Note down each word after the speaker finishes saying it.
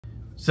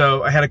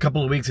So I had a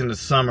couple of weeks in the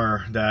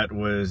summer that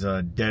was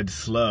dead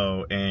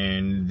slow,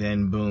 and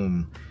then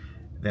boom,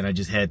 then I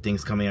just had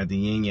things coming out the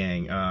yin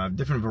yang,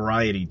 different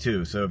variety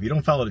too. So if you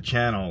don't follow the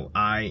channel,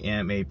 I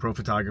am a pro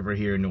photographer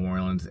here in New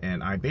Orleans,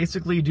 and I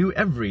basically do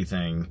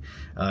everything.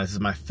 This is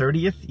my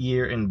 30th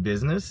year in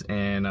business,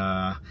 and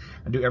I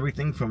do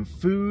everything from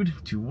food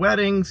to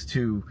weddings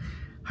to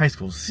high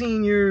school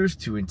seniors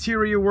to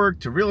interior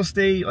work to real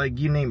estate, like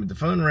you name it. The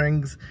phone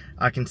rings,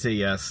 I can say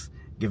yes,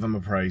 give them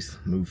a price,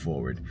 move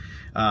forward.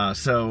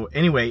 So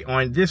anyway,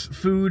 on this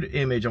food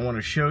image, I want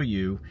to show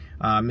you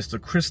Miss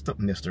Crystal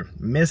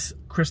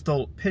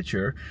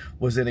Pitcher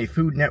was in a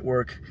Food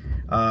Network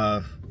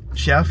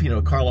chef, you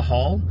know, Carla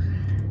Hall.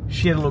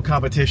 She had a little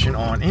competition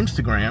on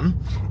Instagram,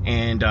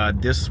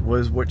 and this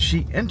was what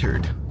she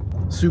entered.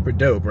 Super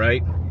dope,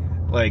 right?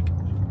 Like,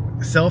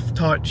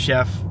 self-taught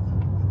chef,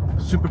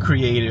 super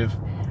creative.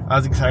 I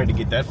was excited to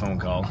get that phone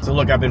call. So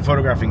look, I've been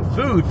photographing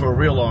food for a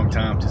real long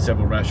time to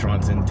several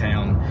restaurants in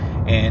town,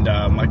 and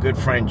my good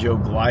friend Joe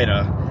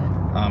Glida,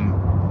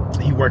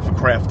 he worked for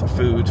Kraft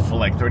Foods for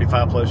like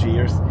 35 plus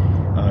years.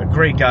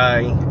 Great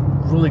guy,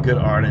 really good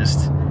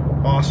artist,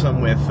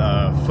 awesome with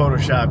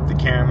Photoshop, the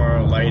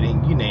camera,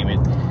 lighting, you name it.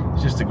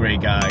 He's just a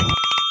great guy.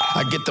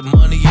 I get the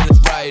money and it's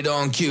right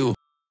on cue.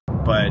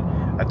 But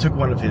I took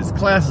one of his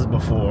classes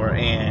before,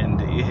 and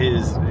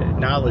his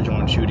knowledge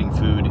on shooting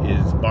food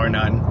is bar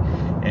none,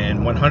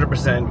 and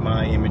 100%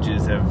 my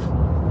images have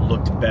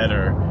looked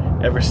better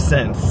ever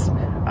since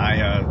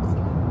I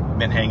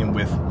been hanging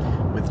with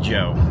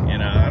Joe.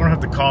 And I don't have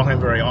to call him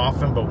very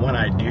often, but when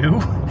I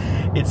do,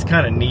 it's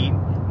kind of neat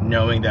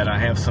knowing that I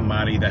have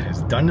somebody that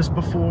has done this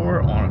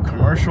before on a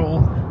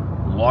commercial,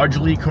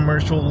 largely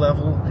commercial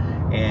level,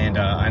 and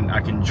I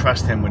can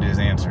trust him with his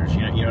answers.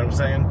 You know what I'm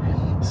saying?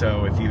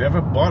 So if you've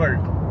ever bought a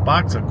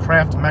box of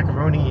Kraft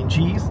macaroni and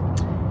cheese,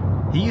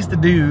 he's the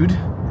dude,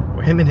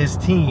 or him and his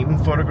team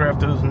photographed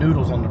those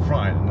noodles on the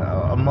front,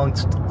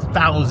 amongst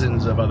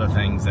thousands of other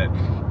things that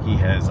he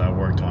has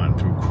worked on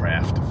through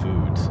Kraft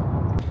Foods.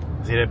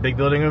 See that big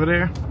building over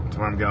there? That's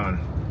where I'm going.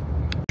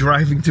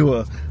 Driving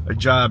to a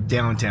job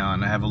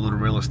downtown. I have a little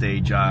real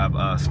estate job.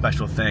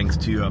 Special thanks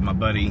to my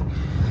buddy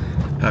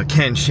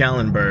Ken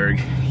Schallenberg.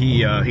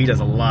 He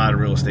does a lot of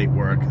real estate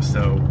work,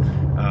 so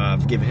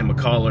I've given him a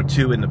call or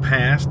two in the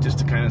past just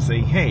to kind of say,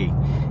 hey,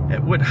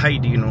 at what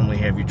height do you normally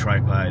have your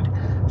tripod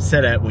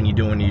set at when you're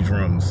doing these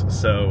rooms?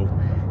 So,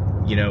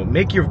 you know,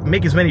 make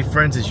as many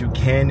friends as you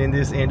can in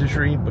this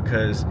industry,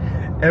 because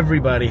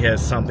everybody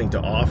has something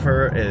to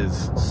offer.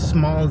 As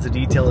small as the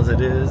detail as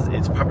it is,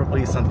 it's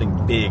probably something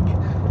big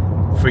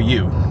for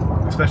you,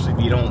 especially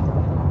if you don't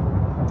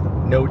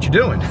know what you're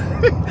doing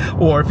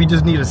or if you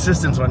just need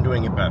assistance on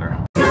doing it better.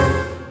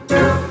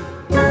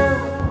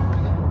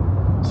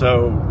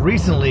 So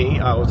recently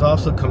I was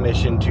also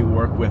commissioned to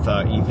work with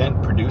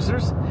Event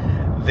Producers.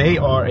 They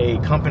are a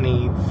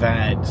company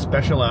that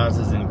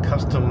specializes in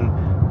custom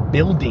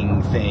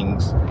building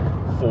things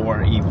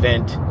for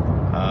event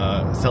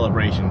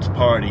celebrations,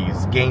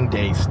 parties, game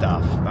day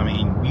stuff. I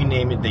mean, you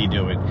name it, they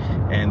do it.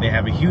 And they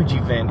have a huge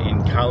event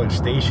in College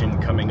Station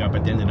coming up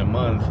at the end of the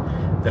month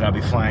that I'll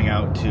be flying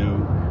out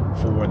to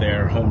for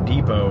their Home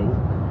Depot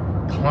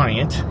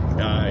client.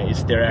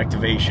 It's their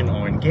activation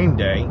on game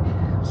day.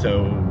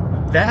 So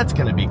that's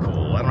gonna be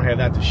cool. I don't have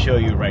that to show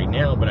you right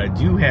now, but I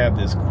do have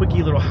this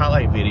quickie little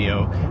highlight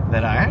video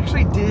that I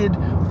actually did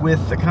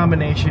with a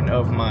combination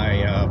of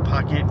my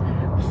Pocket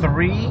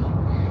 3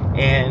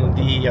 and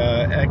the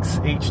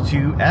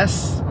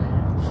XH2s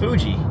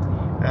Fuji.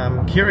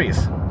 I'm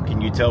curious,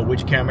 can you tell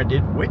which camera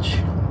did which?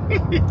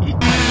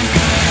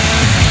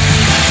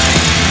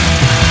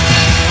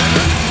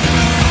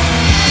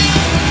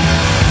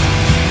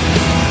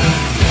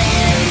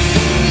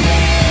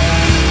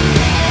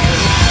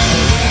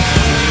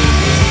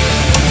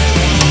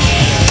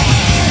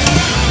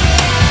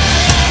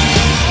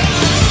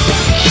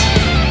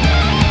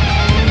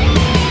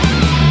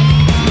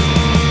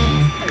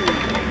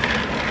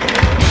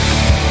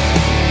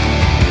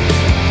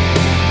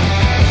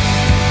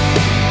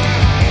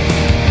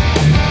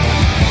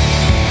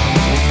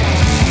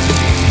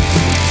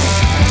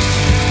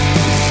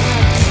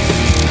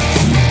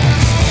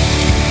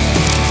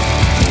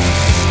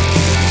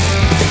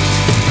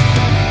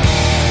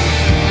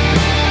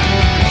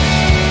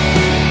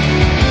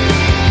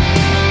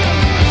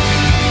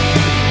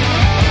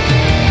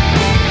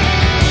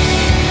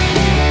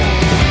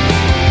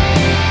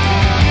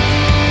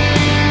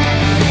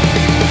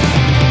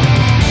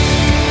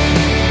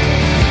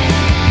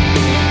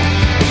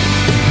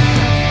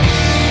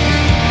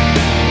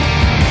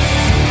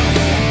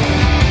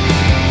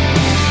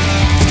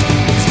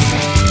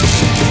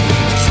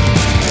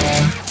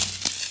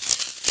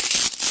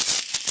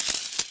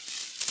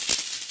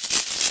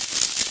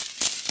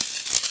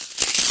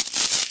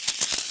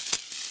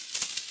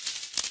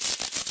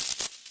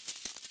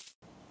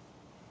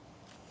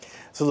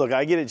 So look,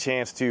 I get a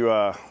chance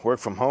to work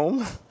from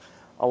home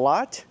a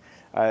lot.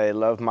 I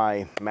love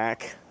my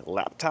Mac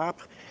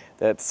laptop.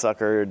 That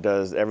sucker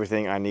does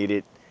everything I need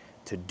it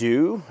to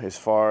do as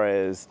far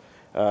as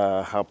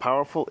how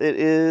powerful it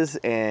is,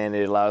 and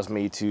it allows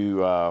me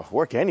to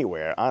work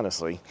anywhere,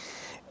 honestly.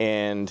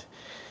 And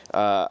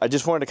I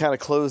just wanted to kind of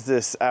close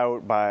this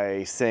out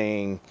by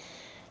saying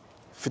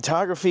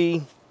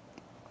photography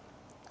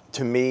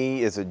to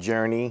me is a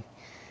journey.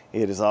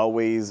 It has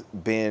always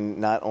been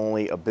not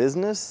only a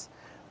business,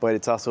 but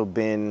it's also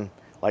been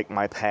like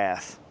my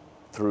path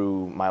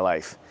through my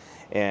life.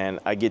 And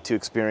I get to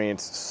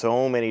experience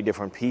so many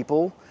different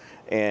people,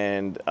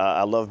 and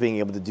I love being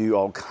able to do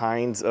all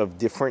kinds of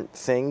different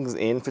things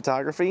in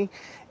photography.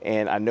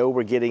 And I know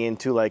we're getting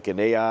into like an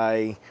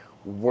AI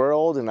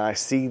world, and I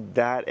see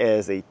that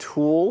as a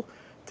tool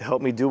to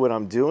help me do what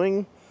I'm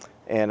doing,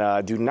 and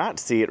I do not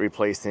see it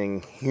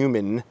replacing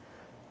human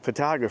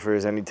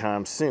photographers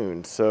anytime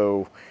soon.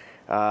 So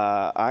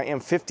I am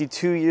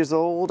 52 years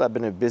old. I've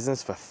been in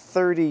business for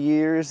 30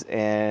 years,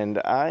 and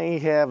I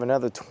have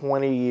another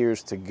 20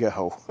 years to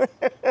go.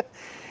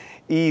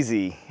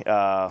 Easy.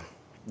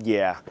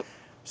 Yeah.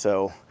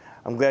 So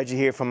I'm glad you're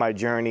here for my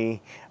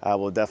journey. I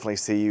will definitely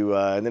see you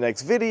in the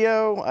next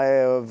video. I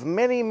have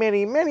many,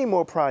 many, many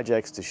more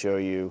projects to show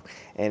you.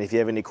 And if you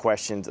have any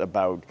questions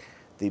about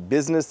the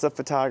business of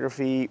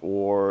photography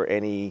or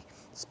any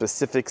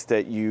specifics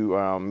that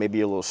you may be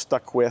a little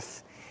stuck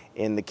with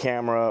in the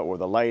camera or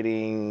the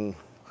lighting,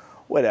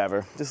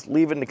 whatever, just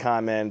leave it in the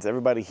comments.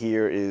 Everybody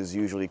here is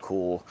usually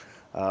cool.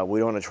 We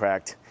don't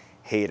attract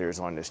haters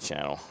on this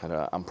channel, and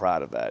I'm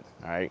proud of that.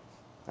 All right,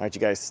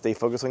 you guys, stay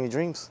focused on your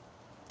dreams.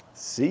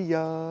 See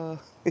ya.